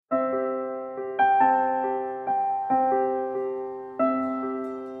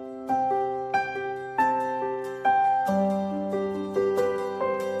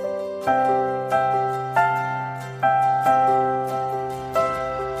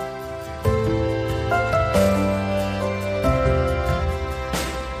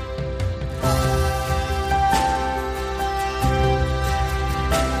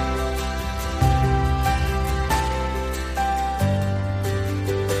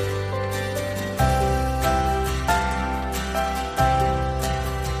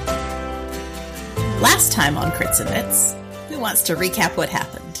Last time on Crits and Bits, who wants to recap what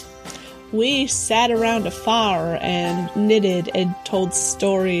happened? We sat around a fire and knitted and told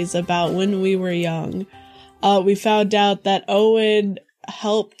stories about when we were young. We found out that Owen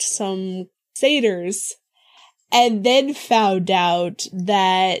helped some satyrs, and then found out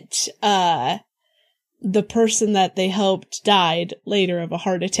that the person that they helped died later of a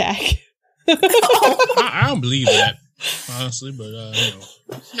heart attack. I don't believe that, honestly, but, you know.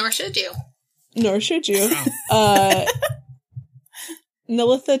 Nor should you. Nor should you.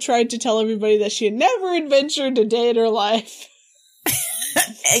 Nilitha tried to tell everybody that she had never adventured a day in her life.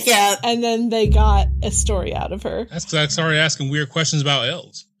 Yeah. And then they got a story out of her. That's because I started asking weird questions about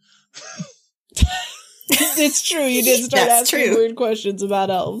elves. It's true. You did start asking weird questions about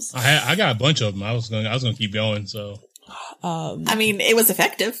elves. I got a bunch of them. I was gonna keep going. So, I mean, it was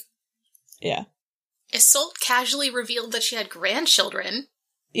effective. Yeah. Isolde casually revealed that she had grandchildren.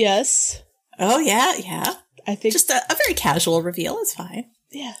 Yes. Oh yeah. I think just a very casual reveal. It's fine.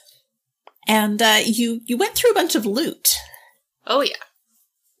 Yeah. And you went through a bunch of loot. Oh yeah.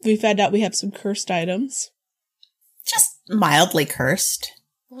 We found out we have some cursed items. Just mildly cursed.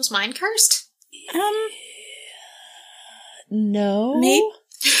 Was mine cursed? No. Maybe.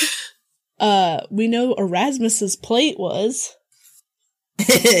 We know Erasmus's plate was.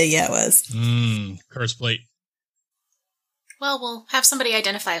 Yeah, it was. Curse plate. Well, we'll have somebody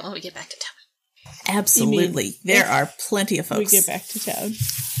identify it when we get back to town. Absolutely. There are plenty of folks. We get back to town.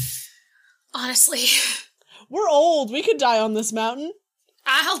 Honestly. We're old. We could die on this mountain.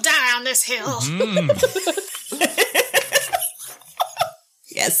 I'll die on this hill.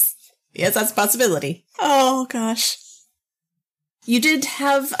 Yes. Yes, that's a possibility. Oh, gosh. You did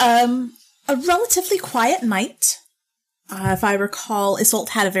have a relatively quiet night. If I recall, Isolde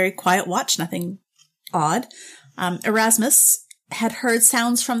had a very quiet watch, nothing odd. Erasmus had heard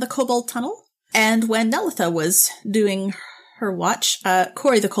sounds from the Kobold Tunnel. And when Nilitha was doing her watch,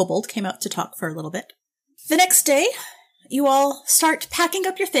 Corey the Kobold came out to talk for a little bit. The next day, you all start packing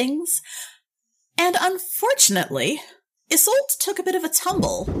up your things. And unfortunately, Isolde took a bit of a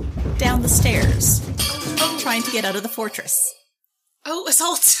tumble down the stairs, trying to get out of the fortress. Oh,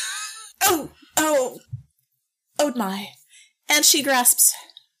 Isolde! Oh my. And she grasps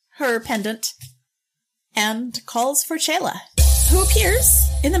her pendant and calls for Chayla, who appears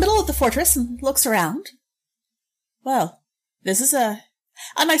in the middle of the fortress and looks around. Well, this is a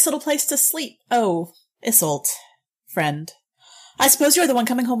nice little place to sleep. Oh, Isolde, friend. I suppose you're the one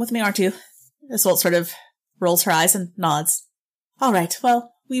coming home with me, aren't you? Isolde sort of rolls her eyes and nods. All right,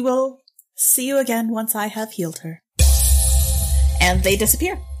 well, we will see you again once I have healed her. And they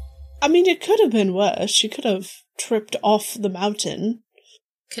disappear. I mean, it could have been worse. She could have tripped off the mountain.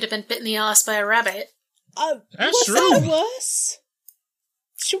 Could have been bitten in the ass by a rabbit. That's true. Was that worse?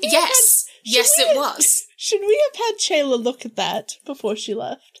 Yes, it was. Should we have had Chayla look at that before she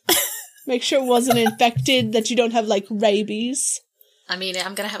left? Make sure it wasn't infected, that you don't have, like, rabies. I mean,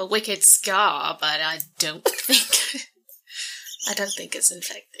 I'm gonna have a wicked scar, but I don't think it's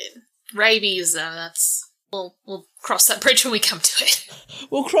infected. Rabies, though, that's... We'll cross that bridge when we come to it.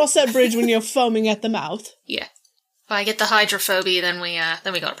 We'll cross that bridge when you're foaming at the mouth. Yeah. If I get the hydrophobia, then we got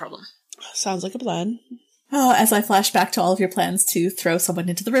a problem. Sounds like a plan. Oh, as I flash back to all of your plans to throw someone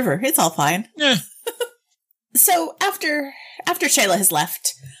into the river. It's all fine. Yeah. So, after Chayla has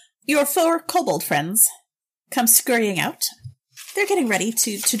left, your 4 kobold friends come scurrying out. They're getting ready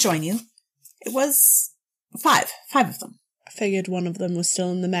to join you. It was 5 of them. I figured one of them was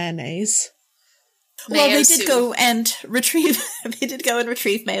still in the mayonnaise. Well, they did go and retrieve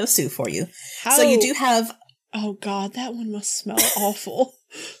Mayo Sue for you. How? So you do have... Oh god, that one must smell awful.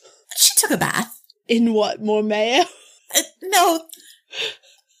 She took a bath. In what, more mayo? No,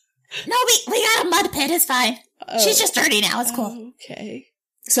 we got a mud pit, it's fine. Oh. She's just dirty now, it's cool. Okay.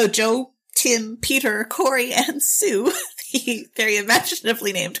 So Joe, Tim, Peter, Corey, and Sue, the very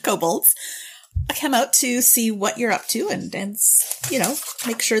imaginatively named kobolds, come out to see what you're up to and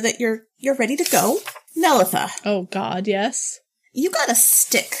make sure that you're ready to go. Nilitha. Oh god, yes. You got a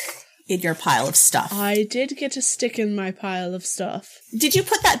stick in your pile of stuff. I did get a stick in my pile of stuff. Did you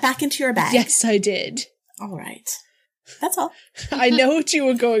put that back into your bag? Yes, I did. All right. That's all. I know what you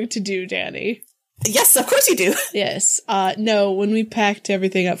were going to do, Danny. Yes, of course you do. Yes. No, when we packed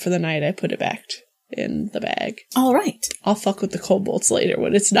everything up for the night, I put it back in the bag. All right. I'll fuck with the kobolds later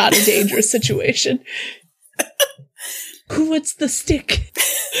when it's not a dangerous situation. Who wants the stick?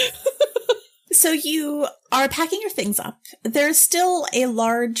 So you are packing your things up. There's still a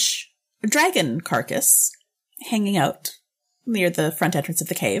large dragon carcass hanging out near the front entrance of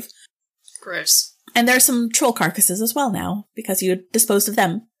the cave. Gross. And there are some troll carcasses as well now, because you disposed of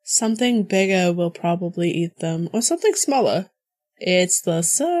them Something bigger will probably eat them, or something smaller. It's the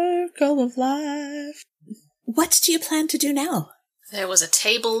circle of life. What do you plan to do now? There was a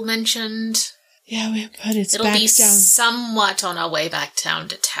table mentioned. Yeah, but It'll back be down. somewhat on our way back down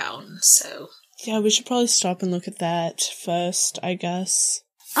to town, so... Yeah, we should probably stop and look at that first, I guess.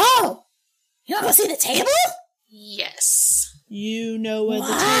 Oh! You want to go see the table? Yes. You know where the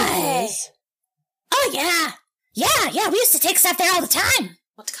Why? table is? Oh, yeah. Yeah, we used to take stuff there all the time.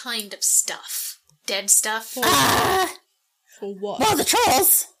 What kind of stuff? Dead stuff? For what? Well, the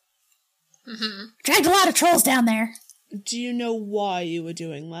trolls. Mm-hmm. Dragged a lot of trolls down there. Do you know why you were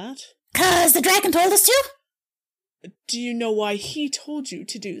doing that? 'Cause the dragon told us to? Do you know why he told you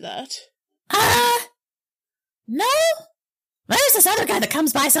to do that? No. There's this other guy that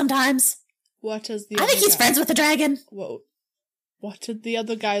comes by sometimes. What does the I other think he's guy... friends with the dragon. Whoa. What did the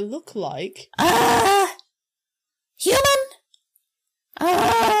other guy look like? Human?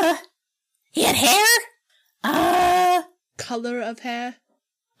 He had hair? Color of hair?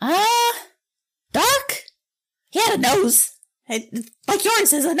 Dark? He had a nose. Like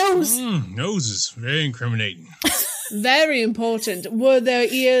yours is a nose. Nose is very incriminating. Very important. Were their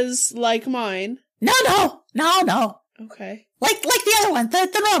ears like mine? No. Okay. Like the other one,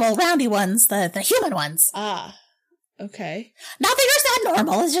 the normal, roundy ones, the human ones. Ah. Okay. Not that yours not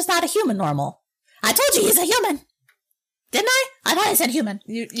normal, it's just not a human normal. I told you he's a human. Didn't I? I thought I said human.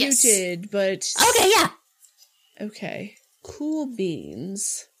 You Yes. did, but... Okay, yeah. Okay. Cool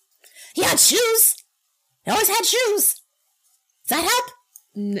beans. He had shoes. He always had shoes. Does that help?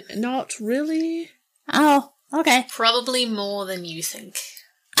 Not really. Oh, okay. Probably more than you think.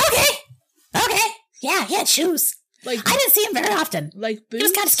 Okay. Yeah, he had shoes. Like, I didn't see him very often. like boots? He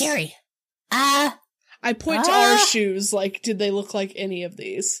was kind of scary. I point to our shoes, like, did they look like any of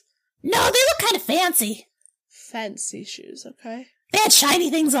these? No, they look kind of fancy. Fancy shoes, okay. They had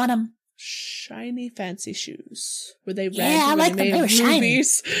shiny things on them. Shiny, fancy shoes. Were they red? Yeah, I Were like they them. made They of were shiny.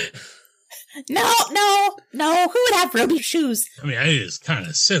 rubies? No. Who would have ruby shoes? I mean, it is kind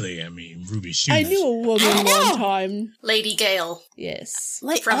of silly. I mean, ruby shoes. I knew a woman I know. one time. Lady Gale Yes.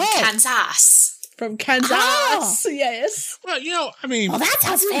 Like from Kansas. Kansas. From Kansas, Oh. yes. Well, I mean, Well, that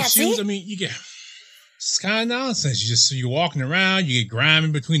sounds ruby fancy. shoes. I mean, you get it's kind of nonsense. You're walking around, you get grime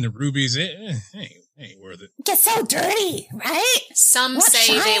in between the rubies. It ain't worth it. Get so dirty, right? Some What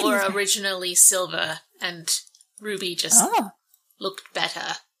say they shine were is that? originally silver, and ruby just Oh. looked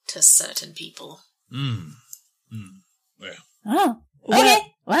better to certain people. Well, Oh.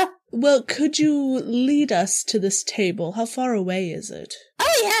 Okay. Well, could you lead us to this table? How far away is it?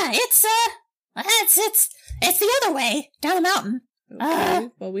 Oh yeah, it's the other way down the mountain. Okay,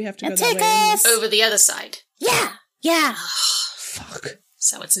 well, we have to go And that take way. anyway. us. Over the other side. Yeah. Fuck.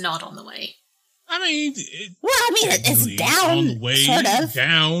 So it's not on the way. I mean, Well, I mean, it's technically, down, on the way, sort of.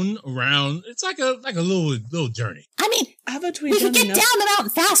 down, around. It's like a little journey. I mean, Haven't we we done could get enough? down the mountain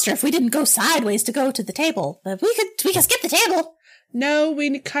faster if we didn't go sideways to go to the table. But we could skip the table. No,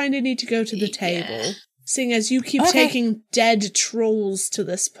 we kind of need to go to the Yeah. table. Seeing as you keep Okay. taking dead trolls to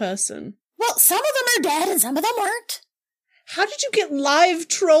this person. Well, some of them are dead and some of them weren't. How did you get live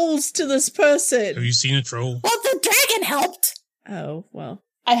trolls to this Have person? you seen a troll? Well, the dragon helped. Oh, well.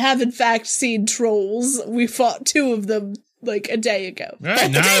 I have in fact seen trolls. We fought 2 of them like a day ago.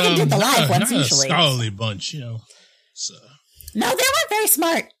 Right, the dragon did the live ones not usually. a scholarly bunch, So, No, they weren't very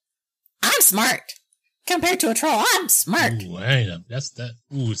smart. I'm smart. Compared to a troll, I'm smart. ooh, that's that.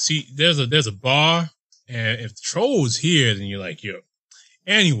 Ooh, see, there's a bar, and if the troll was here, then you're like, yo.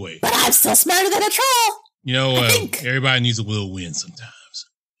 Anyway, But I'm still smarter than a troll. I think. everybody needs a little win sometimes.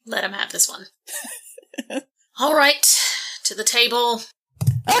 Let him have this one. All right, to the table.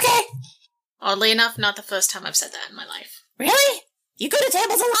 Okay. Oddly enough, not the first time I've said that in my life. Really? You go to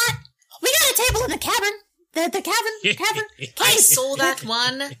tables a lot? We got a table in the cavern. The cavern. I Cave. saw that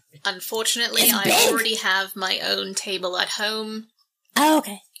one. Unfortunately, It's I big. already have my own table at home. Oh,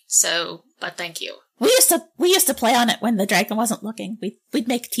 okay. So, but thank you. We used to play on it when the dragon wasn't looking. We'd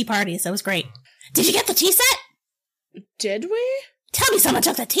make tea parties. That was great. Did you get the tea set? Did we? Tell me someone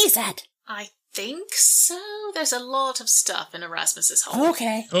took the tea set. I think so. There's a lot of stuff in Erasmus's home.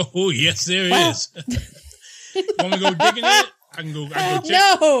 Okay. Oh, yes, there Well- is. Want me to go digging it? I can go check.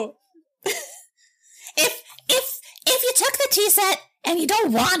 No! If you took the tea set and you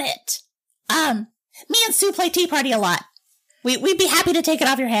don't want it, me and Sue play tea party a lot. We'd be happy to take it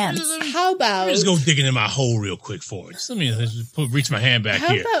off your hands. How about... Let me just go digging in my hole real quick for it. Just let me reach my hand back How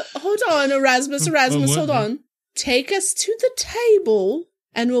here. about... Hold on, Erasmus, what? hold on. Take us to the table,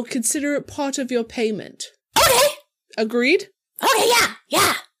 and we'll consider it part of your payment. Okay. Agreed? Okay,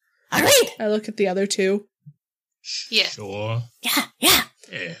 yeah. Agreed. I look at the other 2. Yeah. Sure. Yeah.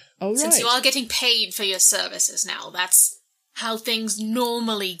 Yeah. All Since right. you are getting paid for your services now, that's how things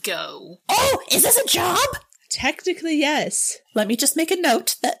normally go. Oh, is this a job? Technically, yes. Let me just make a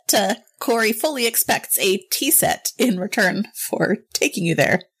note that Corey fully expects a tea set in return for taking you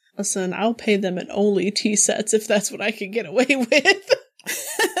there. Listen, I'll pay them in only tea sets if that's what I can get away with.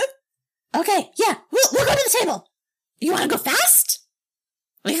 Okay, yeah, we'll go to the table. You want to go fast?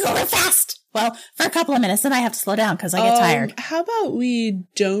 We can go real fast. Well, for a couple of minutes, then I have to slow down because I get tired. How about we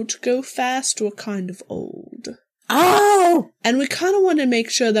don't go fast? We're kind of old. Oh! And we kind of want to make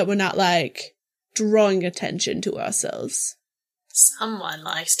sure that we're not, drawing attention to ourselves. Someone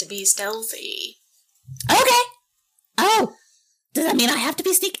likes to be stealthy. Okay. Oh, does that mean I have to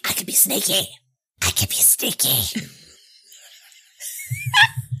be sneaky? I could be sneaky. I could be sneaky.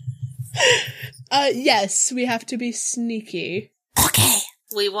 Yes, we have to be sneaky. Okay.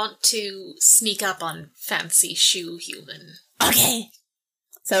 We want to sneak up on Fancy Shoe Human. Okay.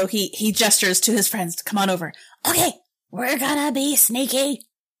 So he gestures to his friends to come on over. Okay, we're gonna be sneaky.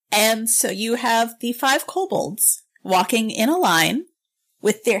 And so you have the 5 kobolds walking in a line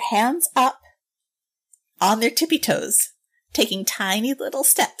with their hands up on their tippy toes, taking tiny little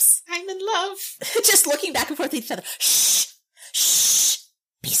steps. I'm in love. Just looking back and forth at each other. Shh! Shh!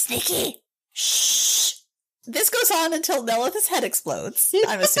 Be sneaky! Shh! This goes on until Nelith's head explodes,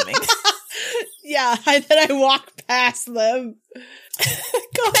 I'm assuming. Yeah, and then I walk past them.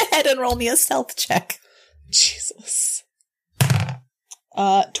 Go ahead and roll me a stealth check. Jesus.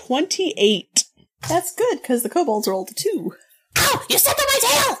 28. That's good, because the kobolds rolled a 2. Ow! You stepped on my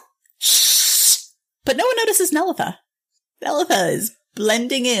tail! Shh! But no one notices Nelitha. Nelitha is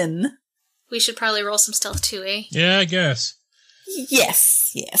blending in. We should probably roll some stealth too, eh? Yeah, I guess.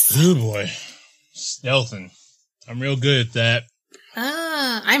 Yes. Oh boy. Stealthing. I'm real good at that.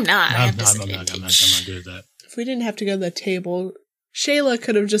 I'm not. I have I'm not disadvantage. good at that. If we didn't have to go to the table, Shayla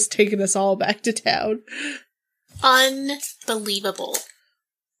could have just taken us all back to town. Unbelievable.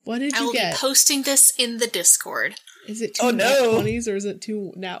 What did I you will get? be posting this in the Discord. Is it 2 Oh, no. nat 20s or is it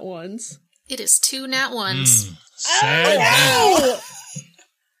 2 nat 1s? It is 2 nat 1s. Sad. Oh,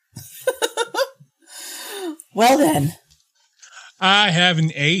 Well then. I have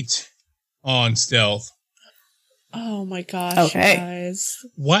an 8 on stealth. oh my gosh, Okay. guys.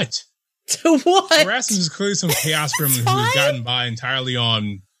 What? What? Erasmus is clearly some chaos gremlin who has gotten by entirely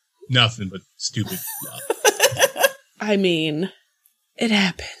on nothing but stupid stuff. I mean, it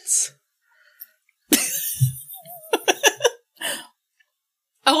happens.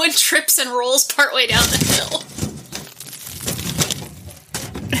 Owen trips and rolls partway down the hill.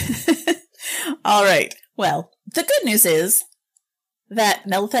 All right. Well, the good news is that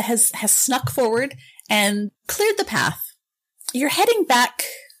Nelitha has snuck forward and cleared the path. You're heading back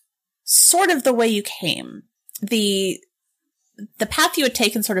sort of the way you came. The path you had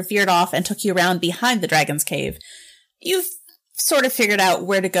taken sort of veered off and took you around behind the dragon's cave. You've sort of figured out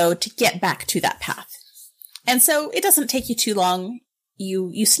where to go to get back to that path. And so it doesn't take you too long.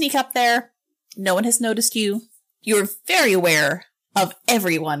 You sneak up there. No one has noticed you. You're very aware of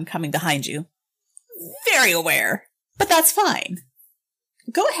everyone coming behind you. Very aware. But that's fine.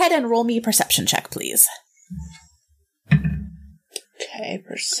 Go ahead and roll me a perception check, please. Okay,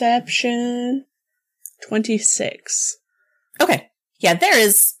 perception. 26. Okay. Yeah, there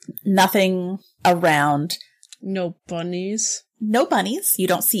is nothing around. No bunnies. No bunnies. You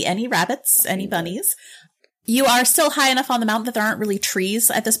don't see any rabbits, any bunnies. You are still high enough on the mountain that there aren't really trees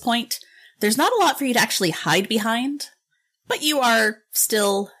at this point. There's not a lot for you to actually hide behind, but you are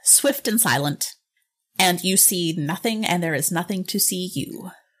still swift and silent, and you see nothing, and there is nothing to see you.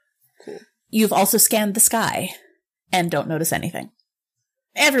 Cool. You've also scanned the sky, and don't notice anything.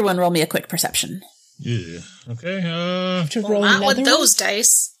 Everyone roll me a quick perception. Yeah. Okay. To Well, roll not with another those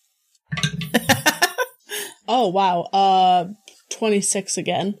dice. Oh, wow. 26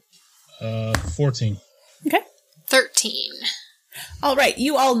 again. 14. Okay. 13. All right,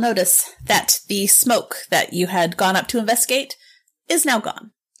 you all notice that the smoke that you had gone up to investigate is now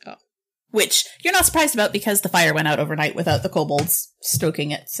gone. Oh. Which you're not surprised about because the fire went out overnight without the kobolds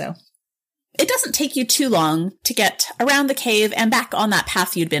stoking it, so. It doesn't take you too long to get around the cave and back on that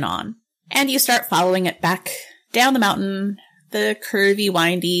path you'd been on. And you start following it back down the mountain, the curvy,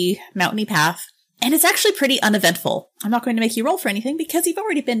 windy, mountainy path. And it's actually pretty uneventful. I'm not going to make you roll for anything because you've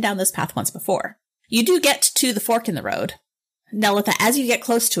already been down this path once before. You do get to the fork in the road. Nelitha, as you get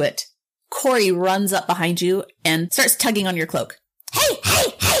close to it, Corey runs up behind you and starts tugging on your cloak. Hey!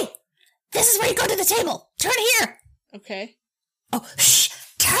 This is where you go to the table! Turn here! Okay. Oh, shh!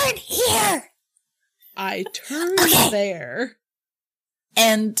 Turn here! I turn there.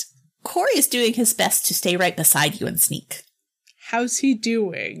 And Corey is doing his best to stay right beside you and sneak. How's he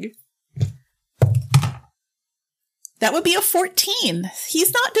doing? That would be a 14.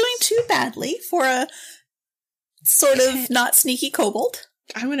 He's not doing too badly for a sort of not sneaky kobold.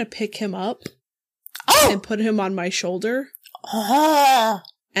 I'm going to pick him up Oh! and put him on my shoulder. Ah!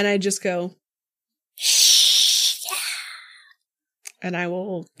 And I just go, Shh. Yeah. and I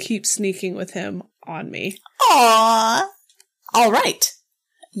will keep sneaking with him on me. Aww. All right.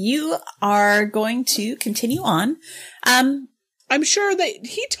 You are going to continue on. I'm sure that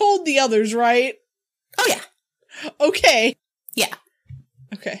he told the others, right? Oh yeah. Okay. Yeah.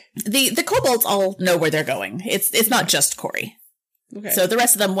 Okay. The kobolds all know where they're going. It's not just Corey. Okay. So the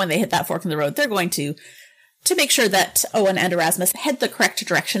rest of them, when they hit that fork in the road, they're going to make sure that Owen and Erasmus head the correct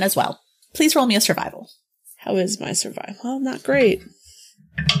direction as well. Please roll me a survival. How is my survival? Well, not great.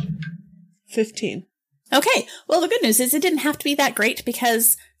 15. Okay. Well, the good news is it didn't have to be that great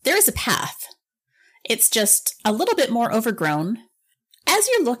because there is a path. It's just a little bit more overgrown. As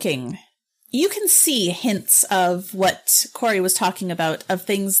you're looking, you can see hints of what Corey was talking about, of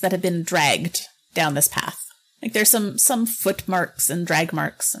things that have been dragged down this path. Like there's some foot marks and drag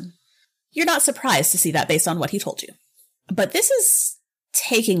marks, and you're not surprised to see that based on what he told you. But this is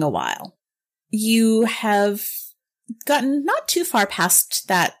taking a while. You have gotten not too far past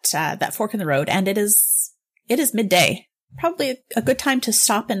that fork in the road, and it is midday. Probably a good time to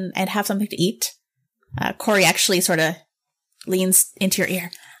stop and have something to eat. Corey actually sort of leans into your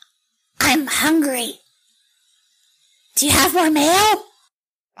ear. I'm hungry. Do you have more mayo?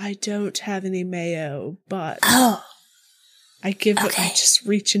 I don't have any mayo, but Oh, I give it, okay. I just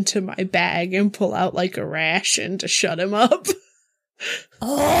reach into my bag and pull out like a ration to shut him up.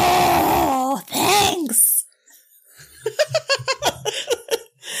 Oh, thanks.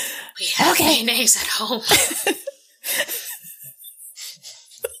 We have Okay. mayonnaise at home.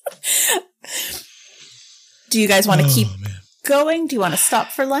 Do you guys want to keep man. going? Do you want to stop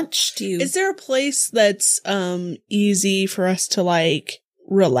for lunch? Do you? Is there a place that's easy for us to like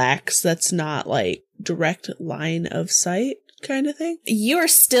relax that's not like direct line of sight kind of thing? You're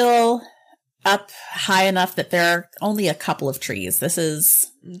still up high enough that there are only a couple of trees. This is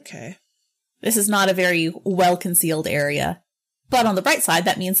Okay. not a very well-concealed area. But on the bright side,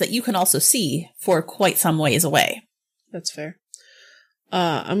 that means that you can also see for quite some ways away. That's fair.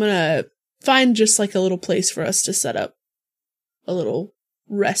 I'm gonna find just like a little place for us to set up a little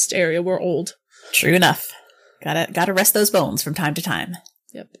rest area. We're old. True enough. Gotta rest those bones from time to time.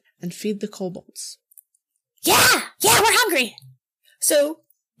 Yep. And feed the kobolds. Yeah, we're hungry. So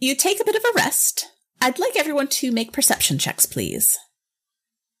you take a bit of a rest. I'd like everyone to make perception checks, please.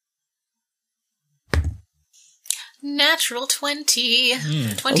 Natural 20.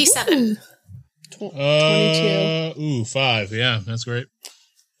 27. 22. 5. Yeah, that's great.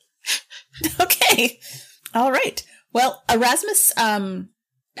 Okay. All right. Well, Erasmus, No.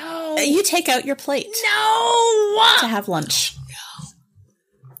 you take out your plate No. to have lunch.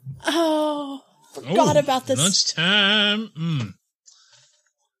 Oh, forgot about this. Lunchtime.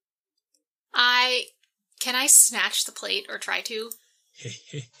 Can I snatch the plate or try to?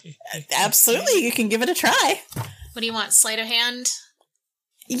 Absolutely. You can give it a try. What do you want? Sleight of hand?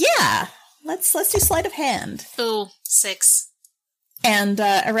 Yeah. Let's do sleight of hand. Ooh, 6. And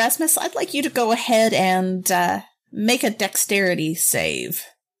Erasmus, I'd like you to go ahead and make a dexterity save.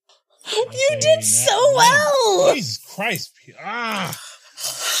 You did so well. Jesus Christ.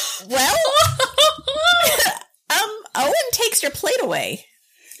 Well, Owen takes your plate away.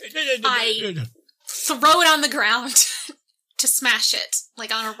 I throw it on the ground to smash it,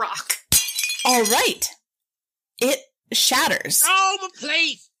 like on a rock. All right. It shatters. Oh, my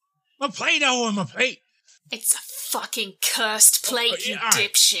plate. My plate, Owen, my plate. It's a fucking cursed plate, you yeah, all right.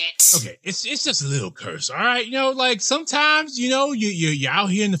 dipshit. Okay, it's just a little curse, all right? You know, like sometimes, you know, you're out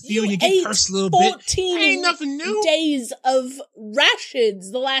here in the field and you get ate cursed a little bit. 14 Ain't nothing new. days of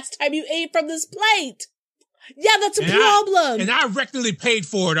rations the last time you ate from this plate. Yeah, that's a And problem. I regularly paid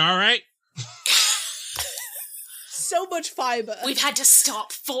for it, all right? So much fiber. We've had to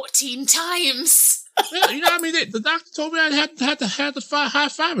stop 14 times. Yeah, you know what I mean? The doctor told me I had to have the high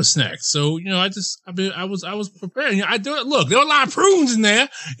fiber snacks. So, you know, I was prepared. You know, I do it. Look, there were a lot of prunes in there,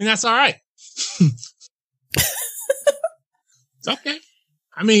 and that's all right. It's okay.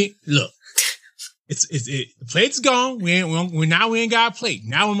 I mean, look, the plate's gone. We ain't got a plate.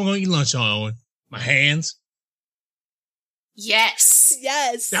 Now I'm gonna eat lunch on my hands. Yes.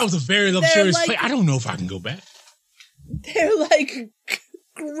 Yes. That was a very luxurious like- plate. I don't know if I can go back. They're like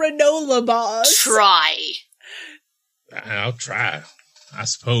granola bars. Try. I'll try, I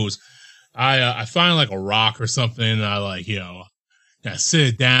suppose. I find like a rock or something, and I I sit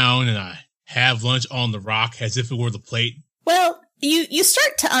it down and I have lunch on the rock as if it were the plate, Well, you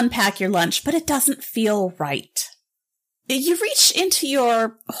start to unpack your lunch, but it doesn't feel right. You reach into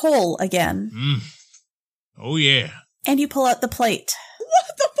your hole again. Oh, yeah. And you pull out the plate.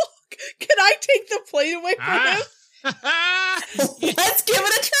 What the fuck? Can I take the plate away from him? Let's give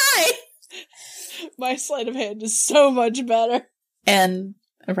it a try. My sleight of hand is so much better. And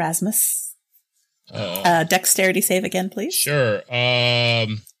Erasmus, dexterity save again, please. Sure.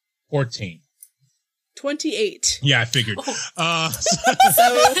 14. 28. Yeah, I figured. So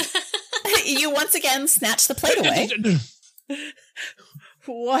you once again snatch the plate away.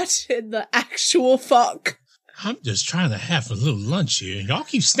 What in the actual fuck? I'm just trying to have a little lunch here. Y'all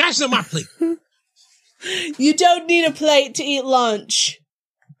keep snatching up my plate. You don't need a plate to eat lunch.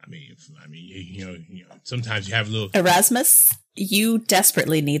 I mean, you know, sometimes you have a little. Erasmus, you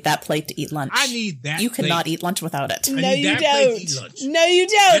desperately need that plate to eat lunch. I need that. You cannot eat lunch without it. No, you don't. No, you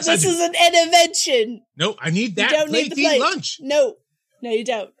don't. Yes, this is an intervention. No, I need that You don't plate need the to plate. eat lunch. No, you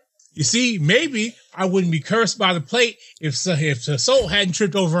don't. You see, maybe I wouldn't be cursed by the plate if Soul hadn't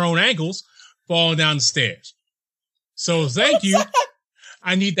tripped over her own ankles falling down the stairs. So thank you.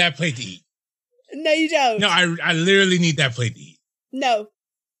 I need that plate to eat. No, you don't. No, I literally need that plate to eat. No.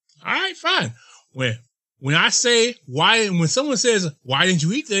 All right, fine. When I say why, when someone says why didn't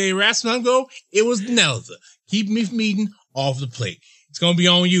you eat today, Erasmus, I go, it was Nelza. Keep me from eating off the plate. It's gonna be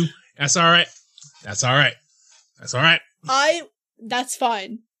on you. That's all right. That's all right. That's all right. That's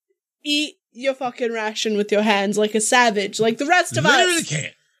fine. Eat your fucking ration with your hands like a savage, like the rest of us. Literally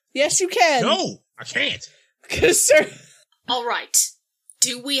can't. Yes, you can. No, I can't. Because, sir. All right.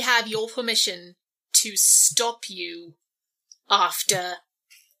 Do we have your permission to stop you after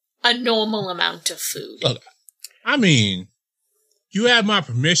a normal amount of food? Look, I mean, you have my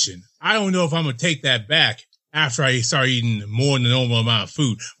permission. I don't know if I'm going to take that back after I start eating more than the normal amount of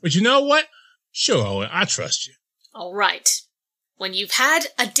food. But you know what? Sure, Owen, I trust you. All right. When you've had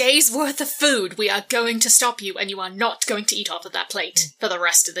a day's worth of food, we are going to stop you, and you are not going to eat off of that plate for the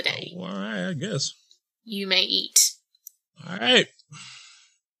rest of the day. Oh, all right, I guess. You may eat. All right.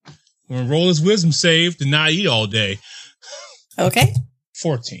 We're going to roll his wisdom save to not eat all day. Okay.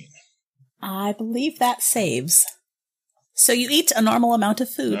 14. I believe that saves. So you eat a normal amount of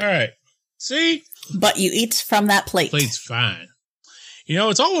food. All right. See? But you eat from that plate. Plate's fine. You know,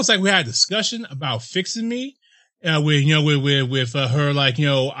 it's almost like we had a discussion about fixing me. With her, like,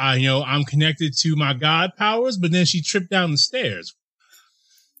 I'm connected to my god powers, but then she tripped down the stairs.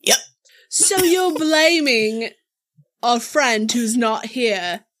 Yep. So you're blaming our friend who's not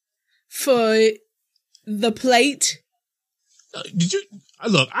here for the plate? Did you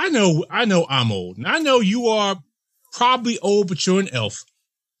look? I know I'm old, and I know you are probably old, but you're an elf.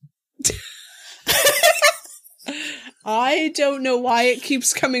 I don't know why it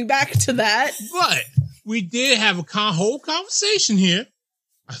keeps coming back to that. But we did have a whole conversation here,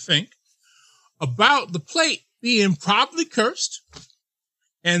 I think, about the plate being properly cursed,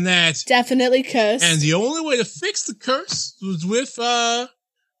 and that definitely cursed. And the only way to fix the curse was with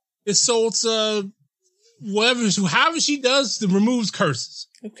Isolde's however she does to removes curses.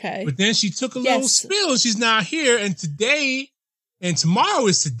 Okay. But then she took a little spill. She's not here, and today and tomorrow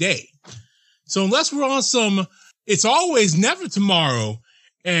is today. So unless we're on some, it's always never tomorrow,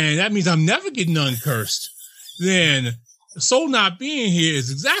 and that means I'm never getting uncursed, then the soul not being here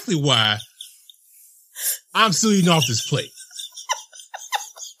is exactly why I'm still eating off this plate.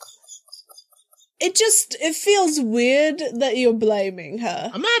 It feels weird that you're blaming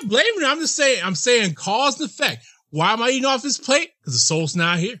her. I'm not blaming her. I'm saying cause and effect. Why am I eating off this plate? Because the soul's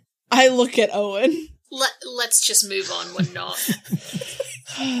not here. I look at Owen. Let's just move on. We're not.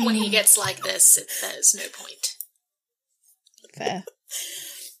 When he gets like this, there's no point. Fair.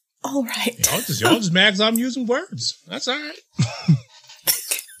 All right. Y'all just mad because I'm using words. That's all right.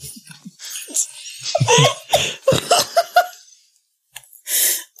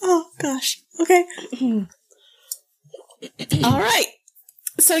 Oh, gosh. Okay. All right.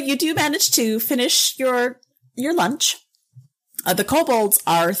 So you do manage to finish your lunch. The kobolds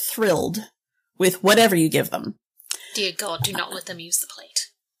are thrilled with whatever you give them. Dear God, do not let them use the plate.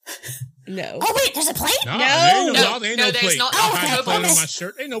 No. Oh, wait, there's a plate? No, there ain't no there's plate. not. I have plate on my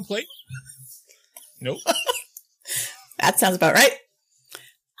shirt. Ain't no plate. Nope. That sounds about right.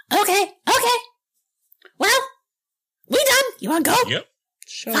 Okay. Well, we done. You want to go? Yep.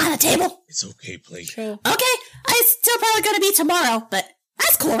 Sure. Find a table. It's okay, plate. Sure. Okay. It's still probably going to be tomorrow, but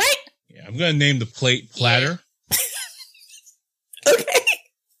that's cool, right? Yeah, I'm going to name the plate Platter. Okay.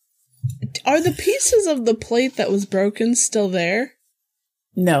 Are the pieces of the plate that was broken still there?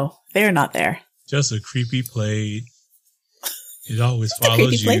 No, they're not there. Just a creepy plate. It always Just a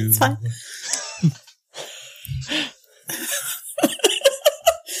creepy follows plate, you. it's fine.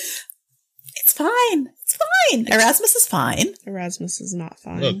 fine. Erasmus is fine. Erasmus is not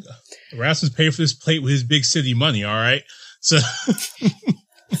fine. Look, Erasmus paid for this plate with his big city money, all right? So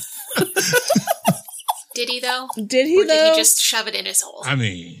Did he, though? Did he, Or did he just shove it in his hole? I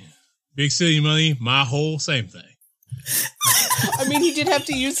mean, big city money, my whole, same thing. I mean, he did have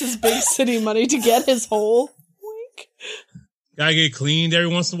to use his big city money to get his hole. Wink. Gotta get cleaned every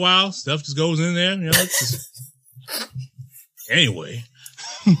once in a while. Stuff just goes in there, you know. It's just... Anyway.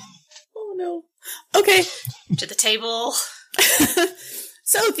 Oh no. Okay. To the table.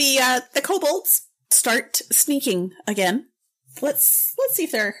 So the kobolds start sneaking again. Let's see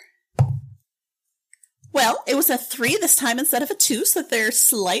if they're... Well, it was a 3 this time instead of a 2, so they're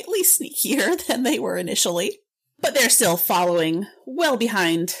slightly sneakier than they were initially. But they're still following well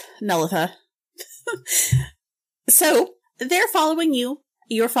behind Nelitha. So, they're following you.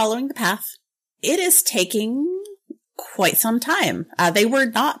 You're following the path. It is taking quite some time. They were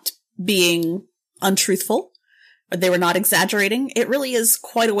not being untruthful. They were not exaggerating. It really is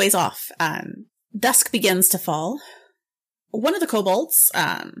quite a ways off. Dusk begins to fall. One of the kobolds,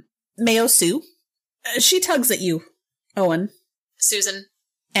 Mayo Sue, she tugs at you, Owen. Susan.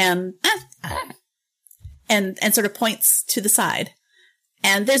 And sort of points to the side.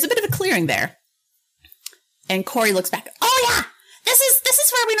 And there's a bit of a clearing there. And Corey looks back. Oh yeah! This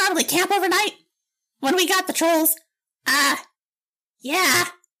is where we normally camp overnight. When we got the trolls. Yeah.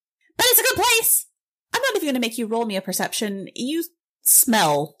 But it's a good place. I'm not even going to make you roll me a perception. You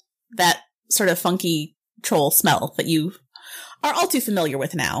smell that sort of funky troll smell that you are all too familiar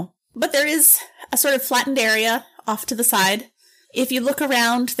with now. But there is a sort of flattened area off to the side. If you look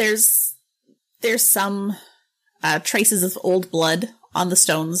around, there's some traces of old blood on the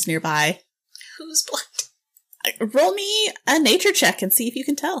stones nearby. Whose blood? Roll me a nature check and see if you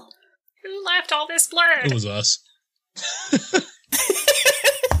can tell. Who left all this blood? It was us.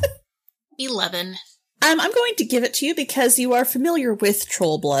 11. I'm going to give it to you because you are familiar with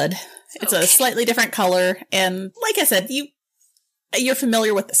troll blood. It's a slightly different color, and like I said, you're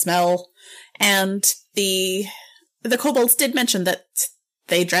familiar with the smell, and the kobolds did mention that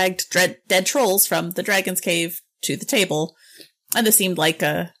they dragged dead trolls from the dragon's cave to the table, and this seemed like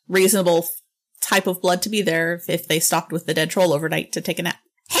a reasonable type of blood to be there if they stopped with the dead troll overnight to take a nap.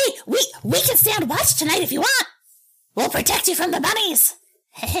 Hey, we can stand watch tonight if you want. We'll protect you from the bunnies.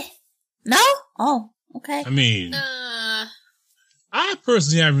 No? Oh, okay. I mean, I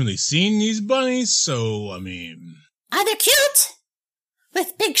personally haven't really seen these bunnies, so, I mean... They're cute!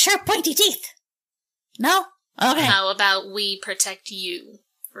 With big, sharp, pointy teeth. No? Okay. How about we protect you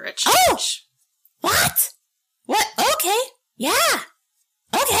for a change? Oh! What? What? Okay. Yeah.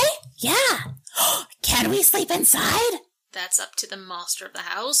 Okay. Yeah. Can we sleep inside? That's up to the master of the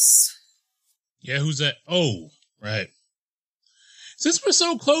house. Yeah, who's that? Oh, right. Since we're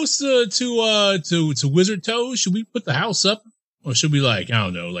so close to Wizard Toes, should we put the house up? Or should we, like, I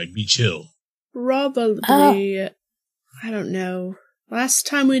don't know, like, be chill? Probably. I don't know. Last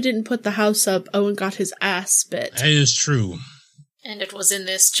time we didn't put the house up, Owen got his ass bit. That is true. And it was in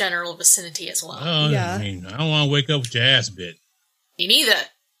this general vicinity as well. Oh, yeah. I mean, I don't want to wake up with your ass bit. Me neither.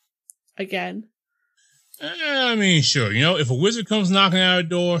 Again. I mean, sure. You know, if a wizard comes knocking at our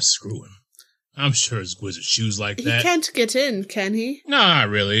door, screw him. I'm sure his wizard shoes like that. He can't get in, can he? No, not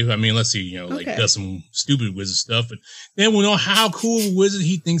really. I mean, let's see, like, does some stupid wizard stuff, and then we'll know how cool a wizard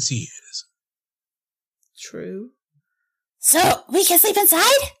he thinks he is. True. So, we can sleep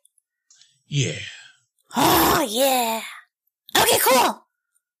inside? Yeah. Oh, yeah. Okay, cool.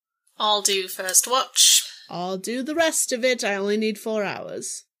 I'll do first watch. I'll do the rest of it. I only need 4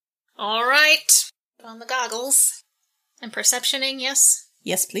 hours. All right. Put on the goggles. And perceptioning, yes?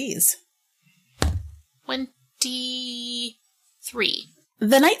 Yes, please. 23.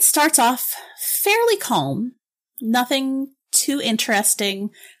 The night starts off fairly calm. Nothing too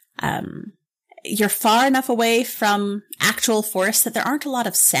interesting. You're far enough away from actual forest that there aren't a lot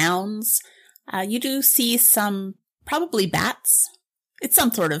of sounds. You do see some, probably bats. It's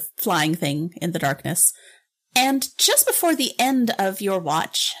some sort of flying thing in the darkness. And just before the end of your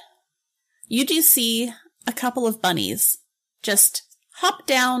watch, you do see a couple of bunnies just hop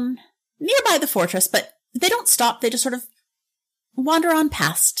down nearby the fortress, but they don't stop. They just sort of wander on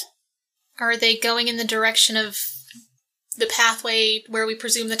past. Are they going in the direction of the pathway where we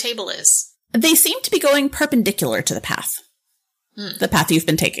presume the table is? They seem to be going perpendicular to the path. The path you've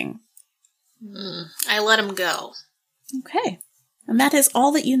been taking. I let them go. Okay. And that is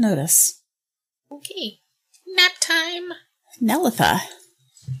all that you notice. Okay. Nap time. Nelitha.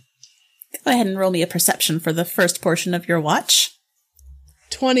 Go ahead and roll me a perception for the first portion of your watch.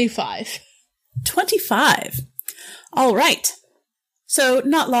 25. 25. All right. So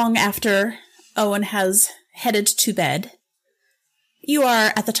not long after Owen has headed to bed. You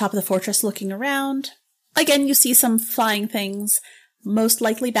are at the top of the fortress looking around. Again, you see some flying things, most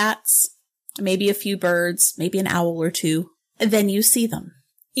likely bats, maybe a few birds, maybe an owl or two. Then you see them.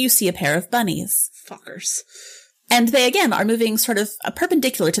 You see a pair of bunnies. Fuckers. And they, again, are moving sort of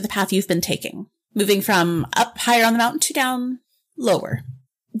perpendicular to the path you've been taking, moving from up higher on the mountain to down lower.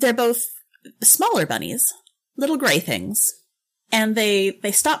 They're both smaller bunnies, little gray things, and they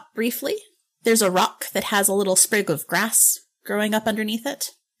stop briefly. There's a rock that has a little sprig of grass growing up underneath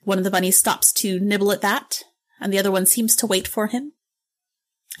it. One of the bunnies stops to nibble at that, and the other one seems to wait for him.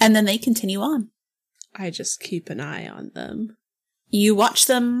 And then they continue on. I just keep an eye on them. You watch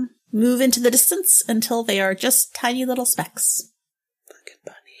them move into the distance until they are just tiny little specks. Fucking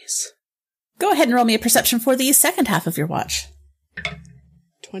bunnies. Go ahead and roll me a perception for the second half of your watch.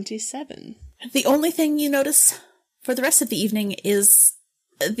 27. The only thing you notice for the rest of the evening is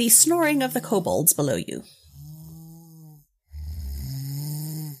the snoring of the kobolds below you.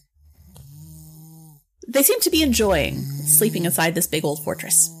 They seem to be enjoying sleeping inside this big old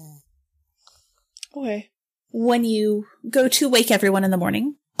fortress. Okay. When you go to wake everyone in the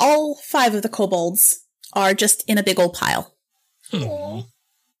morning, all 5 of the kobolds are just in a big old pile. Aww.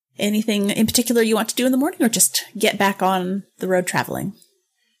 Anything in particular you want to do in the morning, or just get back on the road traveling?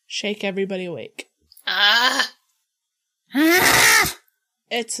 Shake everybody awake. Ah!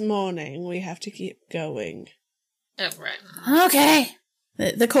 It's morning. We have to keep going. Oh, right. Okay.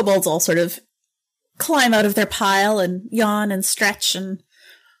 The kobolds all sort of climb out of their pile and yawn and stretch and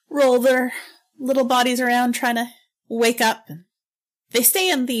roll their little bodies around trying to wake up. They stay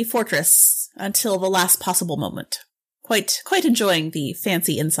in the fortress until the last possible moment, quite enjoying the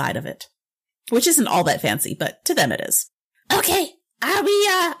fancy inside of it, which isn't all that fancy, but to them it is. Okay,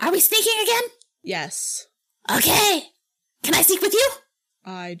 are we sneaking again? Yes. Okay, can I sneak with you?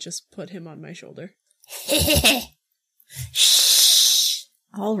 I just put him on my shoulder. Shh.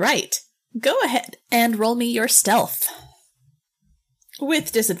 All right, go ahead and roll me your stealth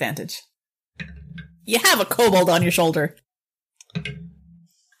with disadvantage. You have a kobold on your shoulder.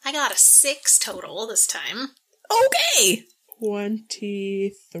 I got a 6 total this time. Okay.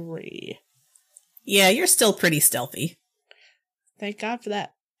 23. Yeah, you're still pretty stealthy. Thank God for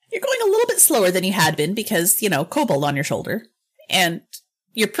that. You're going a little bit slower than you had been because, kobold on your shoulder. And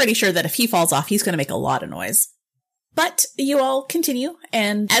you're pretty sure that if he falls off, he's going to make a lot of noise. But you all continue,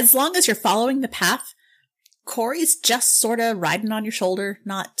 and as long as you're following the path, Corey's just sort of riding on your shoulder,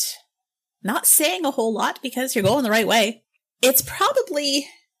 not saying a whole lot because you're going the right way. It's probably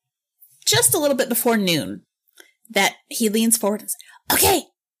just a little bit before noon that he leans forward and says, okay,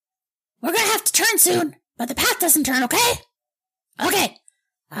 we're going to have to turn soon, but the path doesn't turn, okay? Okay.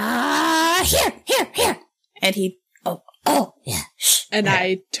 Here. And he, oh, yeah. Shh. And Okay.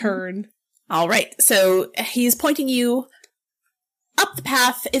 I turn. All right. So he's pointing you up the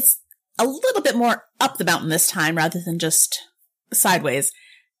path. It's a little bit more up the mountain this time rather than just sideways.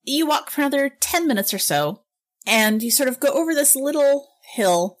 You walk for another 10 minutes or so, and you sort of go over this little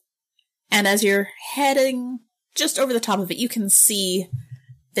hill, and as you're heading just over the top of it, you can see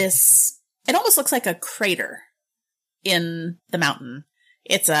this, it almost looks like a crater in the mountain.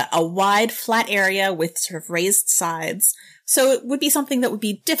 It's a wide, flat area with sort of raised sides, so it would be something that would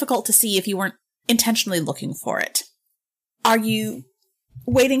be difficult to see if you weren't intentionally looking for it. Are you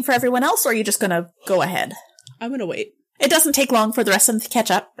waiting for everyone else, or are you just going to go ahead? I'm going to wait. It doesn't take long for the rest of them to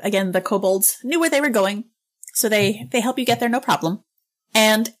catch up. Again, the kobolds knew where they were going, so they help you get there no problem.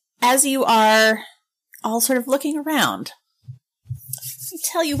 And as you are all sort of looking around, I'll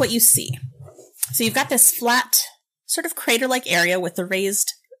tell you what you see. So you've got this flat, sort of crater-like area with the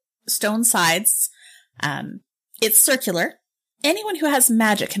raised stone sides. It's circular. Anyone who has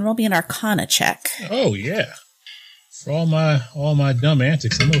magic can roll me an Arcana check. Oh, yeah. For all my dumb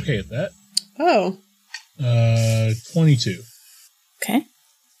antics, I'm okay with that. Oh. 22. Okay.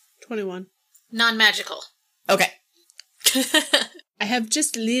 21. Non-magical. Okay. I have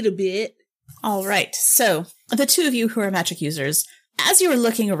just a little bit. All right. So, the two of you who are magic users, as you are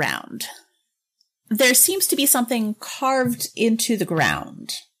looking around, there seems to be something carved into the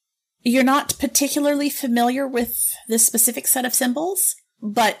ground. You're not particularly familiar with this specific set of symbols,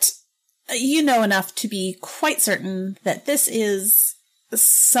 but you know enough to be quite certain that this is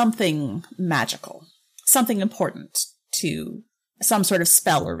something magical, something important to some sort of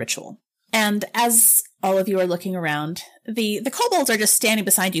spell or ritual. And as all of you are looking around, the kobolds are just standing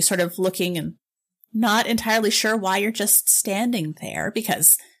beside you, sort of looking and not entirely sure why you're just standing there,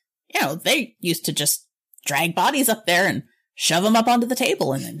 because, they used to just drag bodies up there and shove them up onto the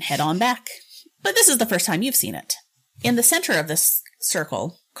table and then head on back. But this is the first time you've seen it. In the center of this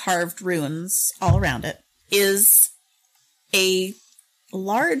circle, carved runes all around it, is a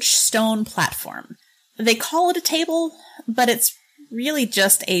large stone platform. They call it a table, but it's really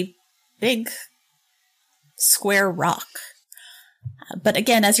just a big square rock. But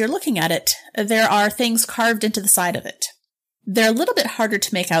again, as you're looking at it, there are things carved into the side of it. They're a little bit harder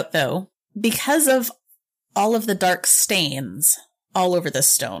to make out, though, because of all of the dark stains all over this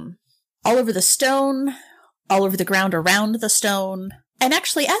stone. All over the stone, all over the ground around the stone. And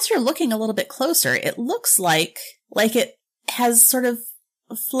actually, as you're looking a little bit closer, it looks like it has sort of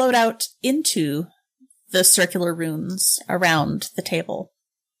flowed out into the circular runes around the table.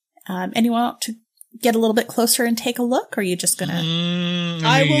 Anyone want to get a little bit closer and take a look, or are you just gonna...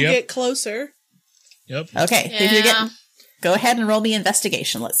 I will get closer. Yep. Okay, Yeah. if you're getting... Go ahead and roll me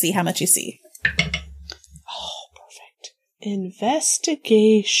investigation. Let's see how much you see. Oh, perfect.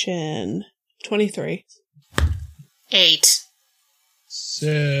 Investigation. 23. 8.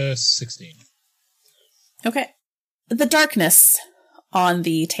 16. Okay. The darkness on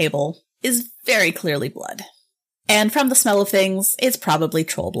the table is very clearly blood. And from the smell of things, it's probably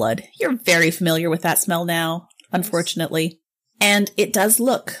troll blood. You're very familiar with that smell now, unfortunately. And it does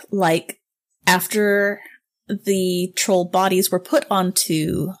look like after the troll bodies were put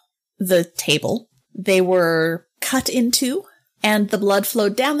onto the table, they were cut into, and the blood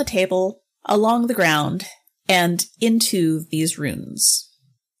flowed down the table, along the ground, and into these runes.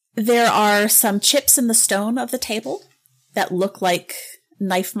 There are some chips in the stone of the table that look like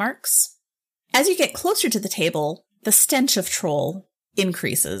knife marks. As you get closer to the table, the stench of troll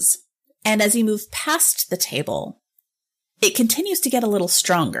increases. And as you move past the table, it continues to get a little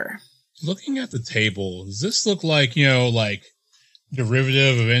stronger. Looking at the table, does this look like, like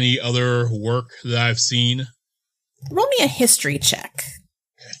derivative of any other work that I've seen? Roll me a history check.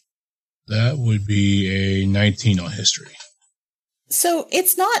 Okay. That would be a 19 on history. So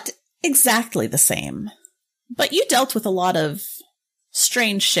it's not exactly the same, but you dealt with a lot of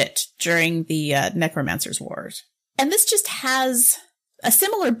strange shit during the Necromancer's Wars. And this just has a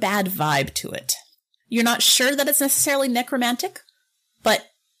similar bad vibe to it. You're not sure that it's necessarily necromantic, but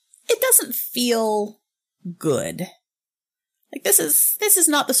it doesn't feel good. Like this is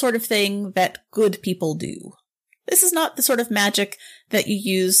not the sort of thing that good people do. This is not the sort of magic that you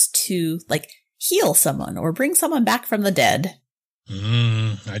use to, like, heal someone or bring someone back from the dead.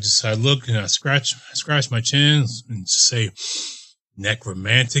 I look and I scratch my chin and say,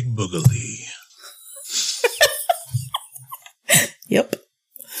 necromantic boogaloo. Yep.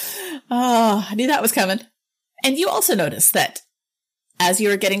 I knew that was coming. And you also notice that as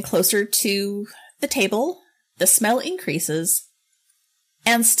you are getting closer to the table, the smell increases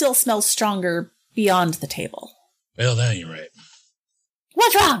and still smells stronger beyond the table. Well, that ain't right.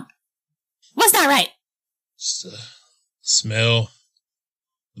 What's wrong? What's not right? Just the smell,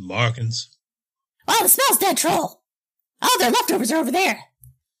 the markings. Well, the smell's dead troll. Oh, their leftovers are over there.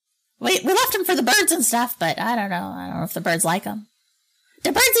 We left them for the birds and stuff, but I don't know if the birds like them.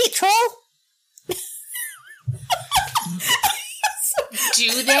 Do birds eat troll?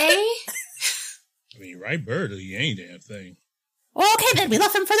 Do they? I mean, right bird will eat any damn thing. Well, okay then, we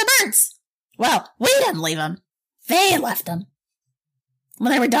left them for the birds. Well, we didn't leave them. They left them.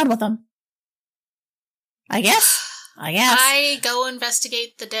 When they were done with them. I guess. I go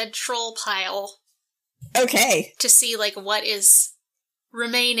investigate the dead troll pile Okay. to see, like, what is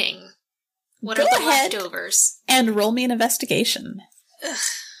remaining. What Go are the ahead leftovers? and roll me an investigation. Ugh.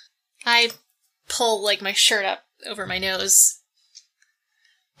 I pull, like, my shirt up over my nose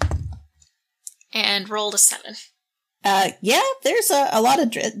and rolled a 7. Yeah, there's a lot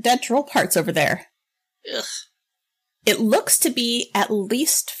of dead troll parts over there. Ugh. It looks to be at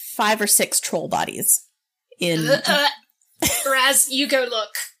least 5 or 6 troll bodies. Raz, you go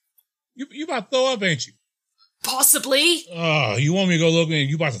look. You about to throw up, ain't you? Possibly. Oh, you want me to go look and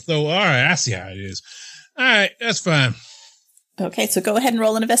you about to throw? All right, I see how it is. All right, that's fine. Okay, so go ahead and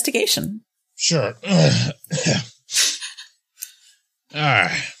roll an investigation. Sure. All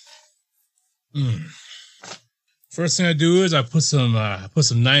right. First thing I do is I put some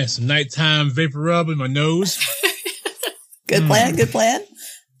nighttime vapor rub in my nose. Good plan, good plan.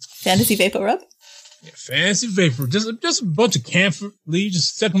 Fantasy vapor rub. Yeah, fancy vapor. Just a bunch of camphor leaves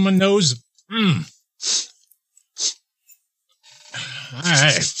just stuck in my nose. All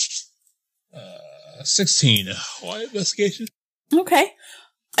right. 16. What investigation? Okay.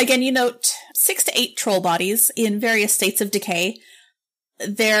 Again, you note 6 to 8 troll bodies in various states of decay.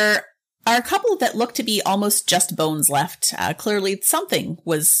 There are a couple that look to be almost just bones left. Clearly something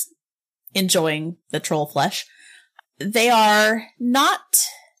was enjoying the troll flesh. They are not...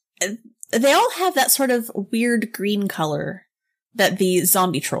 They all have that sort of weird green color that the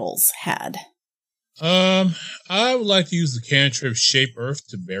zombie trolls had. I would like to use the cantrip Shape Earth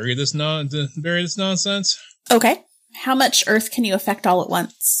to bury this nonsense. Okay. How much earth can you affect all at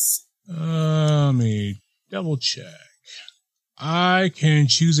once? Let me double check. I can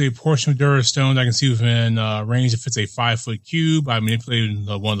choose a portion of Durastone that I can see within range if it's a 5-foot cube by manipulating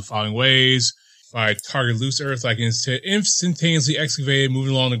one of the following ways. If I target loose earth, I can instantaneously excavate it, move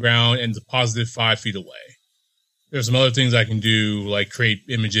it along the ground, and deposit it 5 feet away. There's some other things I can do, like create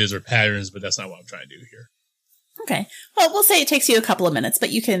images or patterns, but that's not what I'm trying to do here. Okay. Well, we'll say it takes you a couple of minutes,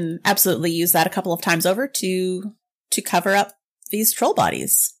 but you can absolutely use that a couple of times over to cover up these troll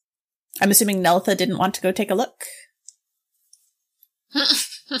bodies. I'm assuming Nelitha didn't want to go take a look.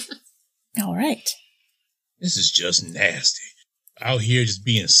 All right. This is just nasty. Out here just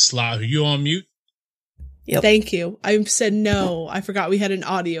being sloppy. Are you on mute? Yep. Thank you. I said no. I forgot we had an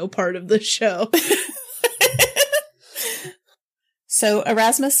audio part of the show. So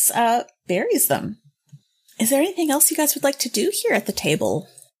Erasmus buries them. Is there anything else you guys would like to do here at the table?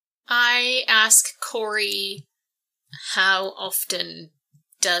 I ask Corey, how often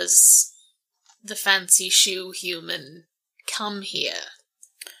does the fancy shoe human come here?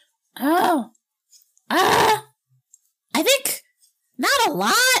 Oh. I think not a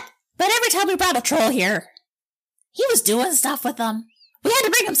lot, but every time we brought a troll here, he was doing stuff with them. We had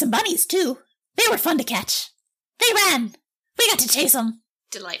to bring him some bunnies, too. They were fun to catch. They ran. We got to chase them.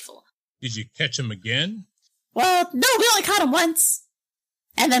 Delightful. Did you catch him again? Well, no, we only caught him once.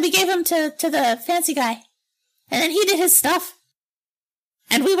 And then we gave him to the fancy guy. And then he did his stuff.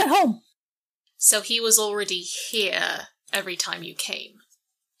 And we went home. So he was already here every time you came?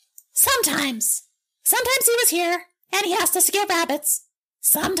 Sometimes. Sometimes he was here, and he asked us to get rabbits.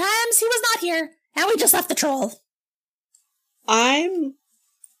 Sometimes he was not here, and we just left the troll. I'm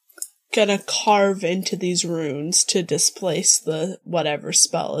gonna carve into these runes to displace the whatever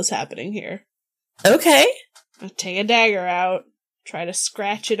spell is happening here. Okay. I'll take a dagger out, try to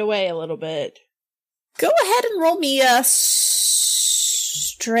scratch it away a little bit. Go ahead and roll me a strength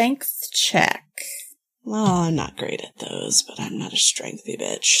check. Well, I'm not great at those, but I'm not a strengthy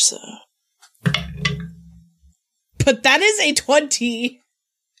bitch, so... But that is a 20!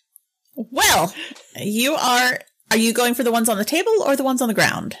 Well, are you going for the ones on the table or the ones on the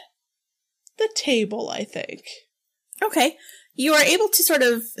ground? The table, I think. Okay. You are able to sort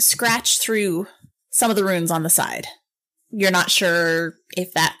of scratch through some of the runes on the side. You're not sure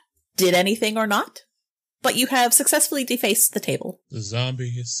if that did anything or not, but you have successfully defaced the table. The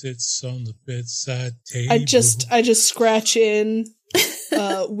zombie sits on the bedside table. I just scratch in,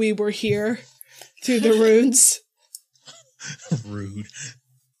 we were here, through the runes. Rude.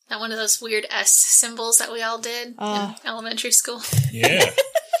 Not one of those weird S symbols that we all did in elementary school. Yeah.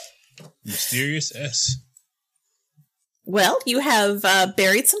 Mysterious S. Well, you have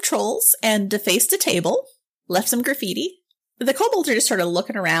buried some trolls and defaced a table, left some graffiti. The kobolds are just sort of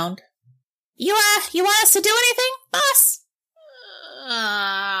looking around. You want us to do anything, boss?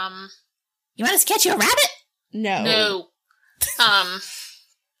 You want us to catch you a rabbit? No.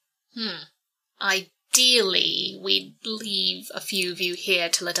 Ideally, we'd leave a few of you here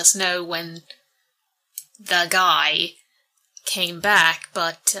to let us know when the guy came back,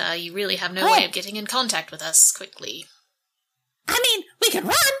 but you really have no way of getting in contact with us quickly. I mean, we could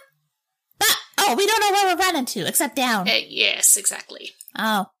run, but, we don't know where we're running to, except down. Yes, exactly.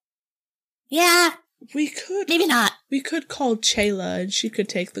 Oh. Yeah. We could. Maybe not. We could call Chayla and she could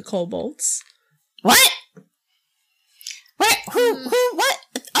take the kobolds. What? Where? Who, what?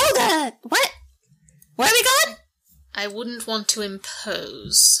 Oh, what? Where are we going? I wouldn't want to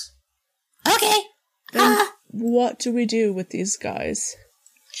impose. Okay. What do we do with these guys?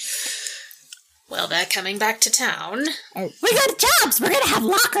 Well, they're coming back to town. We got jobs! We're gonna have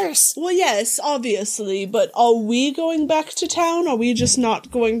lockers! Well, yes, obviously, but are we going back to town? Are we just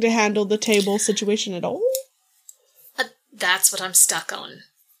not going to handle the table situation at all? That's what I'm stuck on.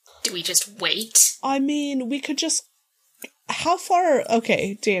 Do we just wait? I mean, we could just... How far...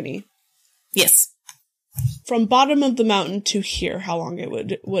 Okay, Danny. Yes. From bottom of the mountain to here, how long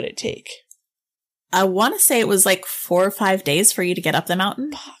would it take? I want to say it was like 4 or 5 days for you to get up the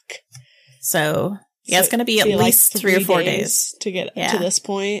mountain. Fuck. So, yeah, it's going to be at least 3 or 4 days to get to this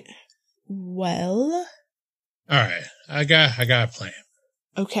point. Well, all right, I got a plan.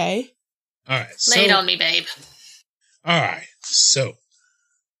 Okay. All right, lay it on me, babe. All right, so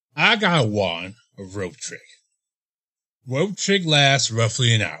I got a wand of rope trick. Rope trick lasts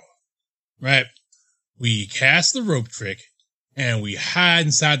roughly an hour, right? We cast the rope trick and we hide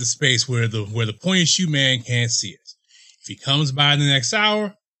inside the space where the pointy shoe man can't see us. If he comes by in the next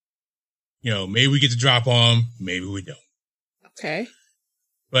hour, maybe we get to drop on him, maybe we don't. Okay.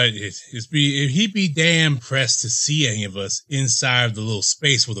 But he'd be damn pressed to see any of us inside of the little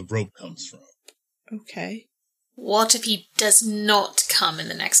space where the rope comes from. Okay. What if he does not come in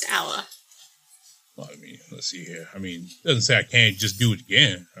the next hour? Well, I mean, let's see here. I mean, it doesn't say I can't just do it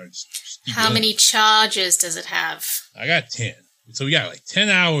again. Just keep How going. many charges does it have? I got 10. So we got like 10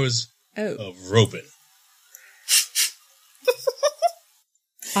 hours of roping.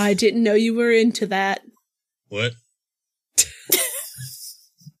 I didn't know you were into that. What?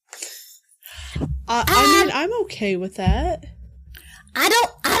 I mean, I'm okay with that. I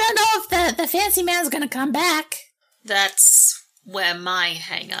don't know if the fancy man's gonna come back. That's where my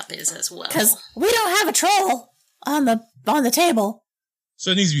hang-up is as well. Because we don't have a troll on the table.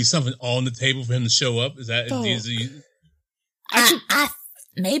 So it needs to be something on the table for him to show up? Is that...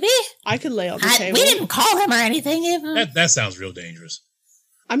 Maybe? I could lay on the table. We didn't call him or anything. That sounds real dangerous.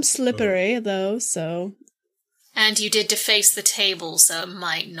 I'm slippery, though, so... And you did deface the table, so it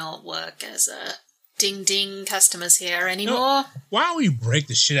might not work as a ding-ding customers here anymore. No, why don't we break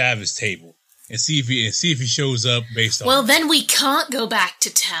the shit out of his table and see if he shows up based on... Well, then we can't go back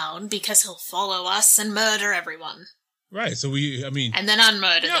to town because he'll follow us and murder everyone. Right, so and then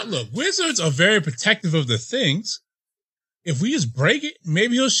unmurder them. Look, wizards are very protective of their things. If we just break it,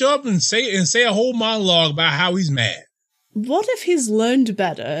 maybe he'll show up and say a whole monologue about how he's mad. What if he's learned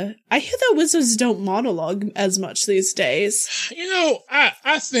better? I hear that wizards don't monologue as much these days.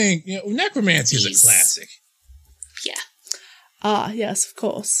 I think necromancy is a classic. Yeah. Ah, yes, of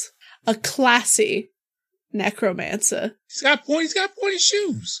course. A classy necromancer. He's got pointy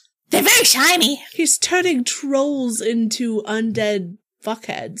shoes. They're very shiny. He's turning trolls into undead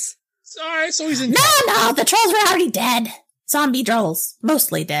fuckheads. Alright, so he's in No, the trolls were already dead. Zombie trolls.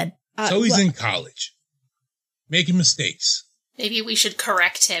 Mostly dead. So he's in college. Making mistakes. Maybe we should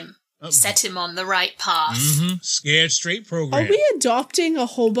correct him. Set him on the right path. Mm-hmm. Scared straight program. Are we adopting a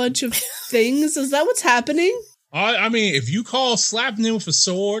whole bunch of things? Is that what's happening? I mean, if you call slapping him with a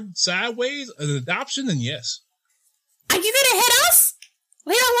sword sideways an adoption, then yes. Are you gonna hit us?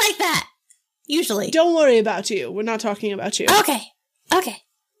 We don't like that. Usually. Don't worry about you. We're not talking about you. Okay.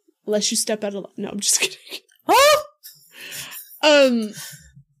 Unless you step out of... No, I'm just kidding. Oh! Oh,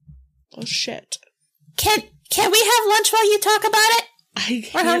 shit. Can we have lunch while you talk about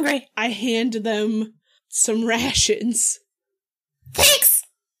it? We're hungry. I hand them some rations. Thanks!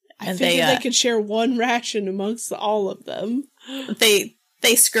 I figured they could share one ration amongst all of them. They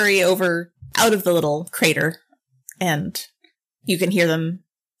scurry over out of the little crater, and you can hear them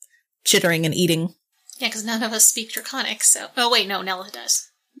chittering and eating. Yeah, because none of us speak Draconic, so... Oh, wait, no, Nella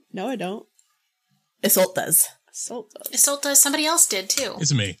does. No, I don't. Isolt does. Isolt does. Somebody else did, too.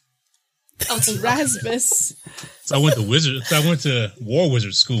 It's me. Oh, it's Erasmus. So I went to War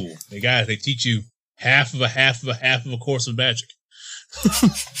Wizard school. They teach you half of a course of magic.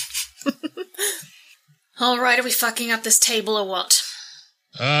 Alright, are we fucking up this table or what?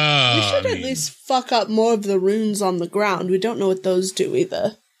 We should at least fuck up more of the runes on the ground. We don't know what those do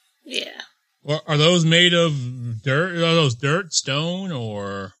either. Yeah. Are those made of dirt? Are those dirt, stone,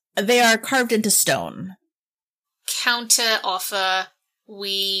 or...? They are carved into stone. Counter offer,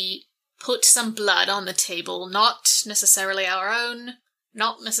 we put some blood on the table, not necessarily our own,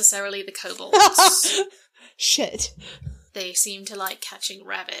 not necessarily the kobolds. Shit. They seem to like catching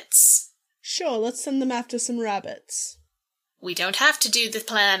rabbits. Sure, let's send them after some rabbits. We don't have to do the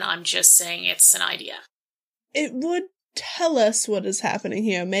plan, I'm just saying it's an idea. It would tell us what is happening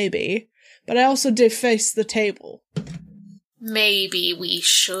here, maybe, but I also deface the table. Maybe we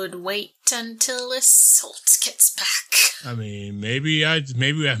should wait until Isolt gets back. I mean, maybe I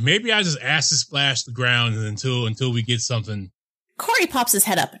just acid splash the ground until we get something. Corey pops his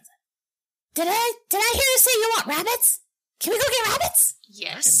head up. Did I hear you say you want rabbits? Can we go get rabbits?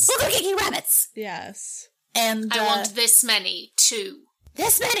 Yes. We'll go get you rabbits. Yes. And I want this many, too.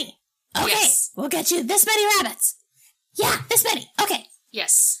 This many? Okay, yes. We'll get you this many rabbits. Yeah, this many. Okay.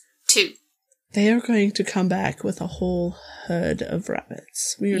 Yes, 2. They are going to come back with a whole herd of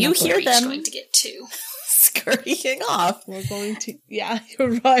rabbits. You hear them going to get 2. scurrying off. We're going to... Yeah,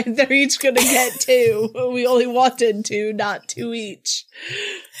 you're right. They're each going to get 2. We only wanted 2, not 2 each.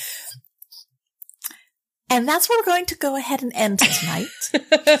 And that's where we're going to go ahead and end tonight.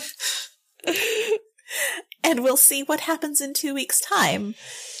 And we'll see what happens in 2 weeks' time.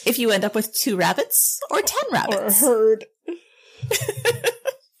 If you end up with 2 rabbits or 10 rabbits. Or a herd.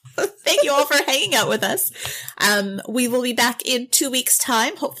 Thank you all for hanging out with us. We will be back in 2 weeks'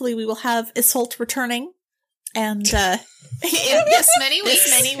 time. Hopefully we will have Isolt returning. And this many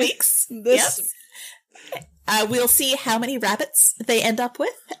weeks. Yes. We'll see how many rabbits they end up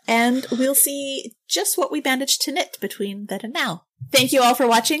with, and we'll see just what we managed to knit between then and now. Thank you all for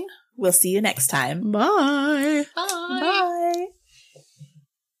watching. We'll see you next time. Bye. Bye. Bye.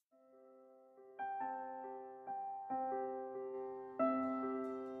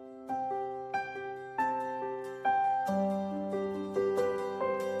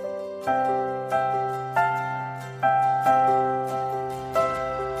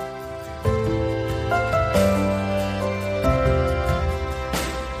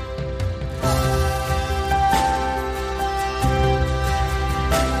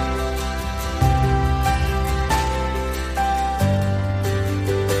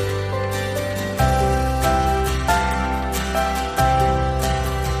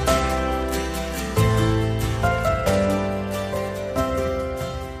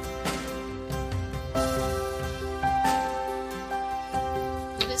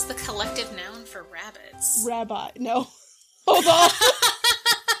 What is the collective noun for rabbits? Rabbi. No. Hold on.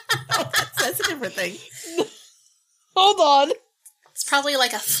 That's a different thing. Hold on. It's probably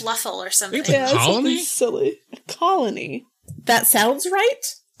like a fluffle or something. It's a colony? something silly. A colony. That sounds right.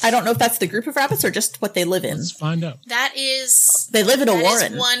 I don't know if that's the group of rabbits or just what they live in. Let's find out. That is... They live in a That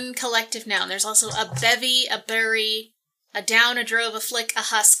warren. is one collective noun. There's also a bevy, a bury, a down, a drove, a flick, a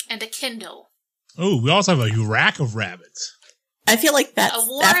husk, and a kindle. Oh, we also have a rack of rabbits. I feel like that's A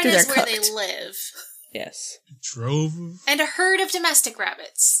warren after they're is where cooked. they live. Yes. Drove. And a herd of domestic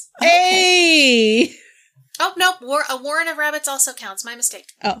rabbits. Hey! Oh, no, a warren of rabbits also counts. My mistake.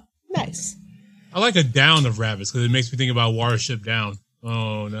 Oh, nice. I like a down of rabbits because it makes me think about Watership Down.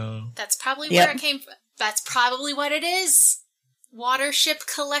 Oh, no. That's probably Yep. where it came from. That's probably what it is. Watership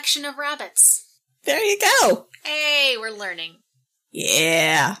collection of rabbits. There you go. Hey, we're learning.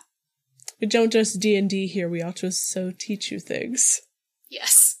 Yeah. We don't just D&D here, we also teach you things.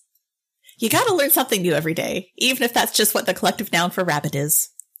 Yes. You gotta learn something new every day, even if that's just what the collective noun for rabbit is.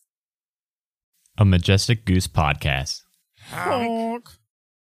 A Majestic Goose podcast. Honk.